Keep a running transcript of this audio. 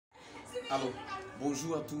Alors,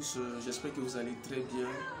 bonjour à tous, j'espère que vous allez très bien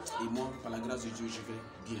et moi, par la grâce de Dieu, je vais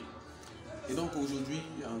bien. Et donc aujourd'hui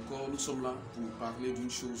encore, nous sommes là pour parler d'une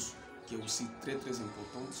chose qui est aussi très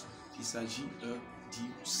importante. Il s'agit du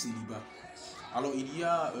célibat. Alors il y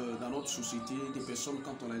a dans notre société des personnes,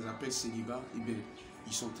 quand on les appelle célibats, eh bien,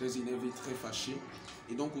 ils sont très énervés, très fâchés.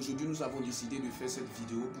 Et donc aujourd'hui nous avons décidé de faire cette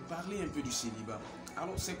vidéo pour parler un peu du célibat.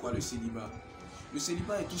 Alors c'est quoi le célibat? Le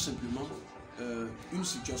célibat est tout simplement une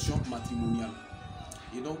situation matrimoniale.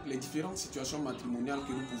 Et donc les différentes situations matrimoniales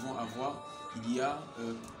que nous pouvons avoir, il y a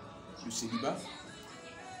le célibat,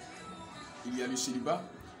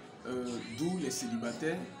 d'où les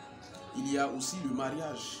célibataires, il y a aussi le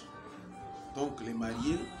mariage, donc les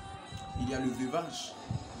mariés, il y a le veuvage,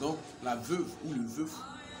 donc la veuve ou le veuf,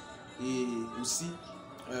 et aussi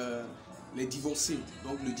les divorcés,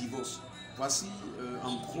 donc le divorce. Voici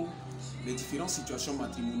en gros les différentes situations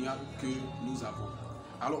matrimoniales que nous avons.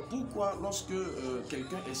 Alors pourquoi lorsque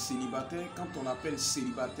quelqu'un est célibataire, quand on l'appelle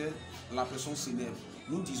célibataire, la personne s'énerve?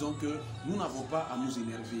 Nous disons que nous n'avons pas à nous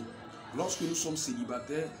énerver. Lorsque nous sommes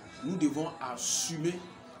célibataires, nous devons assumer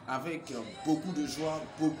avec beaucoup de joie,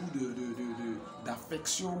 beaucoup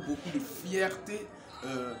d'affection, beaucoup de fierté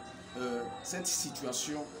cette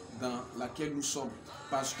situation dans laquelle nous sommes.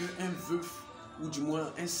 Parce qu'un veuf, ou du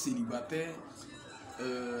moins un célibataire,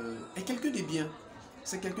 est quelqu'un de bien,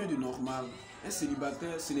 c'est quelqu'un de normal. Un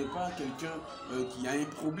célibataire, ce n'est pas quelqu'un qui a un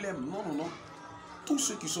problème. Non, non, non. Tous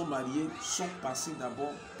ceux qui sont mariés sont passés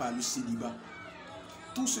d'abord par le célibat.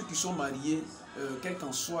 Tous ceux qui sont mariés, quel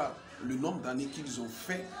qu'en soit le nombre d'années qu'ils ont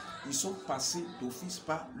fait, ils sont passés d'office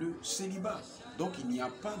par le célibat. Donc il n'y a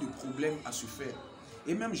pas de problème à se faire.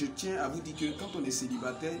 Et même je tiens à vous dire que quand on est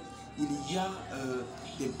célibataire, il y a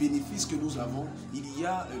des bénéfices que nous avons, il y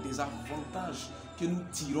a des avantages que nous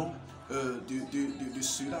tirons de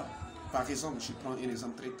cela. Par exemple, je prends un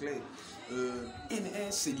exemple très clair.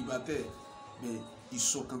 Un célibataire, mais il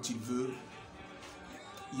sort quand il veut,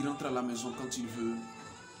 il rentre à la maison quand il veut,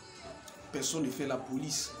 personne ne fait la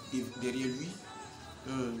police derrière lui,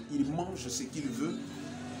 il mange ce qu'il veut,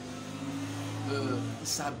 il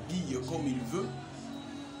s'habille comme il veut,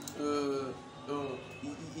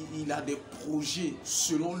 il a des projets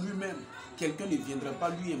selon lui-même. Quelqu'un ne viendra pas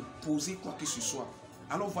lui imposer quoi que ce soit.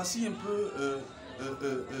 Alors voici un peu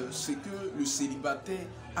ce que le célibataire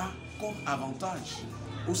a comme avantage.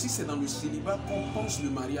 Aussi c'est dans le célibat qu'on pense le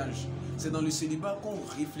mariage. C'est dans le célibat qu'on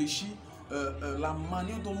réfléchit la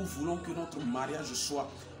manière dont nous voulons que notre mariage soit,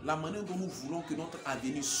 la manière dont nous voulons que notre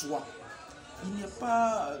avenir soit. Il n'y a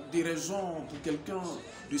pas de raison pour quelqu'un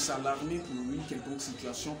de s'alarmer pour une quelconque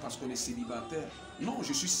situation parce qu'on est célibataire. Non,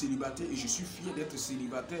 je suis célibataire et je suis fier d'être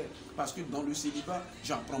célibataire parce que dans le célibat,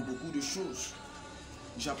 j'apprends beaucoup de choses.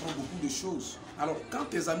 J'apprends beaucoup de choses. Alors, quand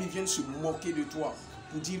tes amis viennent se moquer de toi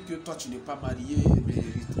pour dire que toi, tu n'es pas marié,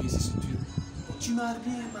 tu n'as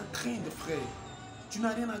rien à craindre, frère. Tu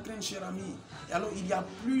n'as rien à craindre, cher ami. Et alors, il y a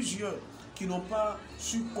plusieurs qui n'ont pas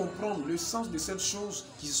su comprendre le sens de cette chose,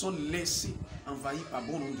 qui se sont laissés envahir par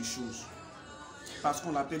bon nombre de choses. Parce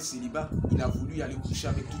qu'on l'appelle célibat, il a voulu aller coucher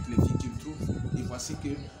avec toutes les filles qu'il trouve. Et voici que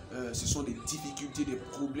ce sont des difficultés, des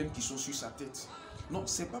problèmes qui sont sur sa tête. Non,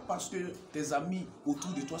 ce n'est pas parce que tes amis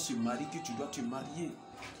autour de toi se marient que tu dois te marier.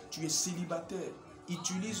 Tu es célibataire.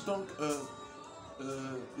 Utilise donc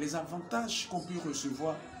les avantages qu'on peut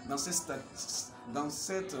recevoir dans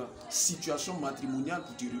cette situation matrimoniale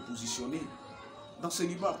pour te repositionner. Dans ce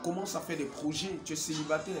célibat, commence à faire des projets. Tu es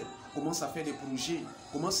célibataire, commence à faire des projets,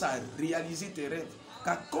 commence à réaliser tes rêves.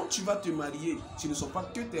 Car quand tu vas te marier, ce ne sont pas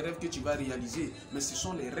que tes rêves que tu vas réaliser, mais ce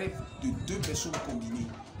sont les rêves de deux personnes combinées.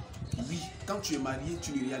 Oui, quand tu es marié,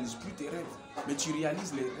 tu ne réalises plus tes rêves, mais tu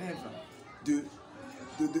réalises les rêves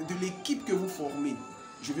de l'équipe que vous formez.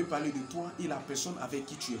 Je vais parler de toi et la personne avec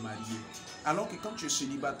qui tu es marié. Alors que quand tu es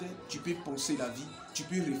célibataire, tu peux penser la vie, tu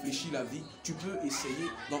peux réfléchir la vie, tu peux essayer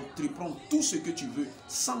d'entreprendre tout ce que tu veux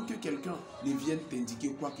sans que quelqu'un ne vienne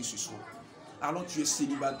t'indiquer quoi que ce soit. Alors tu es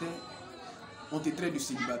célibataire, on te traite de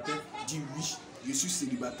célibataire, dis oui, je suis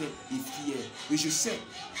célibataire et fier. Et je sais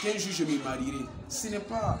qu'un jour je me marierai. Ce n'est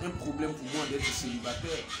pas un problème pour moi d'être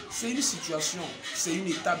célibataire. C'est une situation, c'est une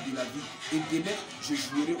étape de la vie. Et demain, je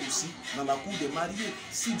jouirai aussi dans la cour des mariés,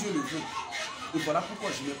 si Dieu le veut. Et voilà pourquoi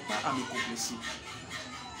je n'ai pas à me complexer.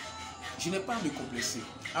 Je n'ai pas à me complexer.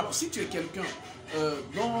 Alors si tu es quelqu'un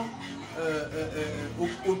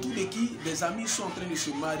autour de qui des amis sont en train de se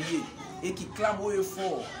marier et qui clament haut et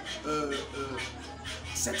fort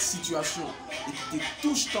cette situation, et qui te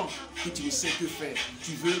touchent tant que tu ne sais que faire.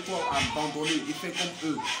 Tu veux toi abandonner et faire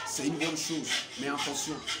comme eux. C'est une bonne chose. Mais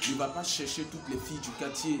attention, ne va pas chercher toutes les filles du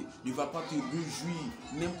quartier. Ne va pas te réjouir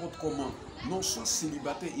n'importe comment. Non, sois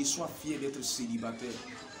célibataire et sois fier d'être célibataire.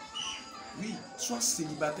 Oui, sois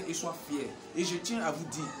célibataire et sois fier. Et je tiens à vous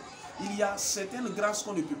dire, il y a certaines grâces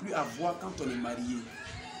qu'on ne peut plus avoir quand on est marié.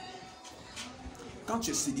 Quand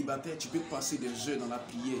tu es célibataire, tu peux passer des heures dans la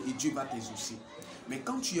prière et Dieu va t'exaucer. Mais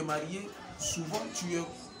quand tu es marié, souvent tu es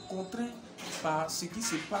contraint par ce qui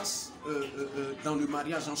se passe dans le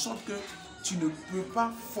mariage, en sorte que tu ne peux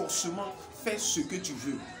pas forcément faire ce que tu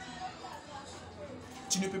veux.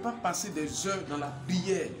 Tu ne peux pas passer des heures dans la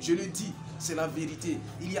prière. Je le dis, c'est la vérité.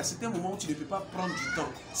 Il y a certains moments où tu ne peux pas prendre du temps.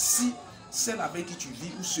 Si celle avec qui tu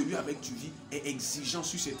vis ou celui avec qui tu vis est exigeant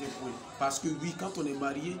sur certains points. Parce que oui, quand on est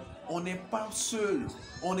marié, on n'est pas seul,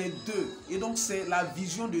 on est deux. Et donc c'est la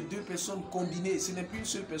vision de deux personnes combinées. Ce n'est plus une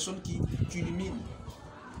seule personne qui illumine.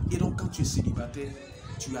 Et donc quand tu es célibataire,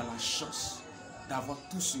 tu as la chance d'avoir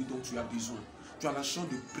tout ce dont tu as besoin. Tu as la chance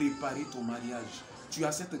de préparer ton mariage. Tu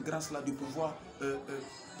as cette grâce-là de pouvoir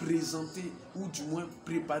présenter ou du moins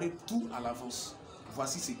préparer tout à l'avance.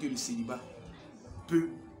 Voici ce que le célibat peut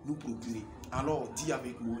nous procurer. Alors dis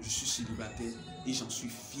avec moi, je suis célibataire et j'en suis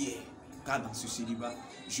fier. Car dans ce célibat,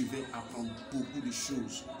 je vais apprendre beaucoup de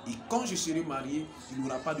choses. Et quand je serai marié, il n'y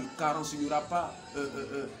aura pas de carence, il n'y aura pas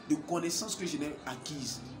de connaissances que je n'ai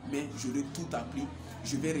acquises. Mais j'aurai tout appris.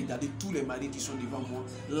 Je vais regarder tous les mariés qui sont devant moi,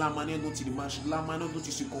 la manière dont ils marchent, la manière dont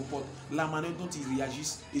ils se comportent, la manière dont ils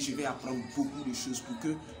réagissent. Et je vais apprendre beaucoup de choses pour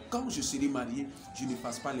que, quand je serai marié, je ne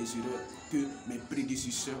fasse pas les erreurs que mes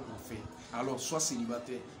prédécesseurs ont fait. Alors, sois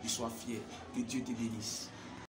célibataire et sois fier. Que Dieu te bénisse.